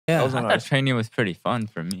Yeah. I thought training was pretty fun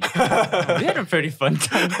for me. We had a pretty fun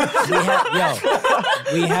time.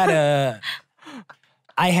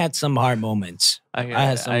 I had some hard moments. I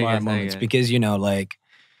had some hard moments because, you know, like,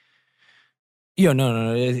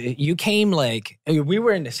 no. You came like, we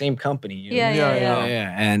were in the same company.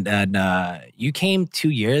 Yeah. And you came 2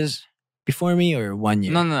 years before me or 1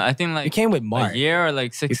 year? No, I think like you came with Mark. A year or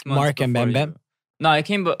like 6 months. Mark and Bem Bem? No, I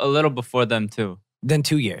came a little before them too. Then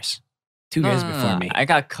 2 years. 2 years before me. I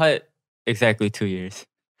got cut exactly 2 years.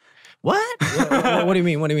 What? What do you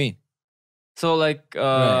mean? What do you mean? So like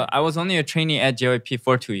I was only a trainee at JYP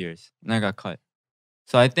for 2 years and I got cut.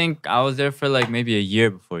 So I think I was there for like maybe a year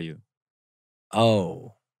before you.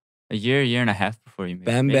 Oh. A year and a half before you.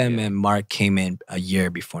 Bem Bem and Mark came in a year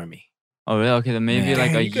before me. Oh really? Okay, then maybe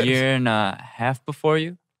like a year and a half before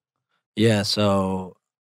you? Yeah, so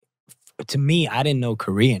to me, I didn't know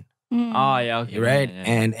Korean. Oh yeah, okay. Right?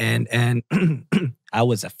 Yeah. And I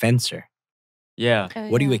was a fencer. Yeah.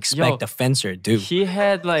 What do you expect a fencer to do? He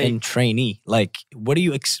had like in trainee. Like, what do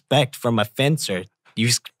you expect from a fencer? You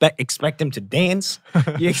expect him to dance?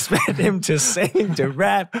 You expect him to sing, to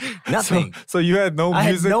rap? Nothing. So you had no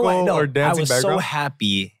musical or dancing background? I was so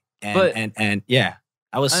happy. And yeah.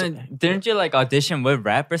 I was. Didn't you like audition with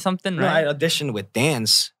rap or something? Right? No, I auditioned with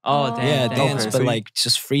dance. Oh, dance. Yeah, dance. Okay, but like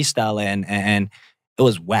just freestyle and it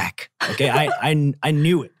was whack. Okay, I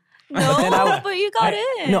knew it. No, but you got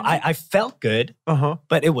in. No, I felt good,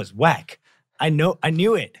 but it was whack. I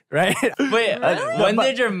knew it, right? Wait, when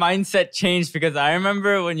did your mindset change? Because I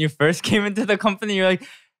remember when you first came into the company, you're like,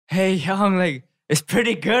 "Hey, Young, like it's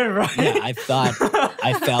pretty good, right?" Yeah, I thought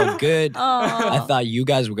I felt good. I thought you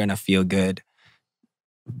guys were gonna feel good,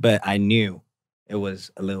 but I knew it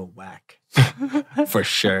was a little whack for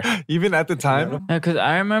sure. Even at the time, yeah, because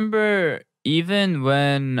I remember even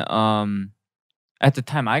when at the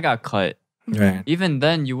time I got cut. Right. Even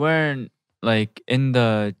then, you weren't like in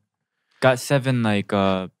the GOT7 like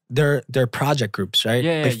they're project groups, right?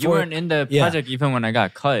 Yeah, you weren't in the project even when I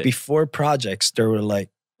got cut. Before projects, there were like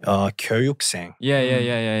교육생.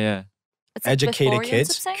 Yeah. It's educated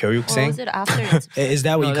kids. 교육생. Or was it after? Is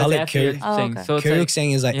that what you call it? Okay. So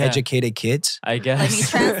교육생 is like educated kids. I guess. Like he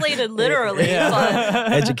translated literally.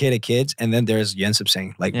 But... Educated kids, and then there's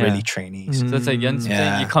연습생, like really trainees. So it's like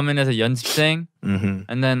연습생. You come in as a 연습생,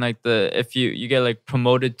 and then like if you get like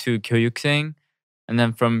promoted to 교육생, and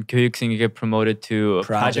then from 교육생 you get promoted to a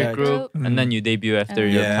project group, and then you debut after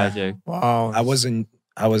your project. Wow. I was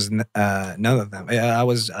none of them. Yeah, I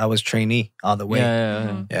was trainee all the way.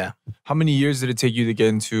 Yeah. How many years did it take you to get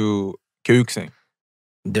into 교육생?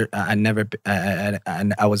 I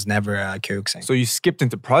was never 교육생. So you skipped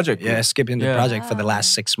into project? Yeah, I skipped into project for the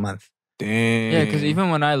last 6 months. Dang. Yeah, because even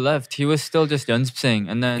when I left, he was still just 연습생,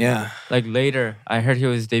 and then like later, I heard he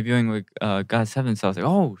was debuting with GOT7, so I was like,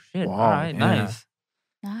 oh shit, all right, nice.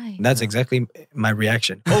 That's exactly my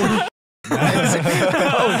reaction. Oh,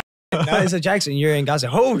 Nice, Jackson, you're in Gaza.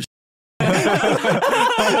 Oh,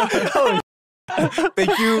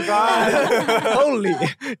 thank you, God. Holy.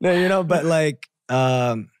 No, but like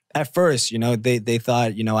at first, they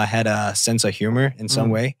thought, I had a sense of humor in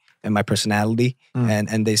some way and my personality.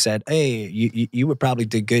 And they said, hey, you would probably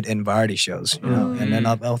do good in variety shows, And then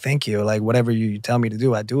thank you. Like whatever you tell me to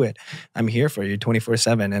do, I do it. I'm here for you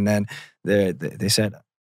 24/7. And then they said,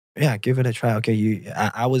 yeah, give it a try. Okay,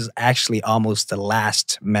 I was actually almost the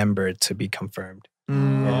last member to be confirmed.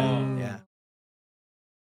 Yeah.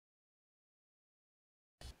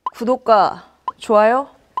 구독과 좋아요,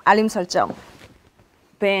 알림 설정.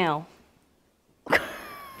 Bam.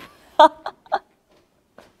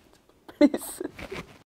 Please.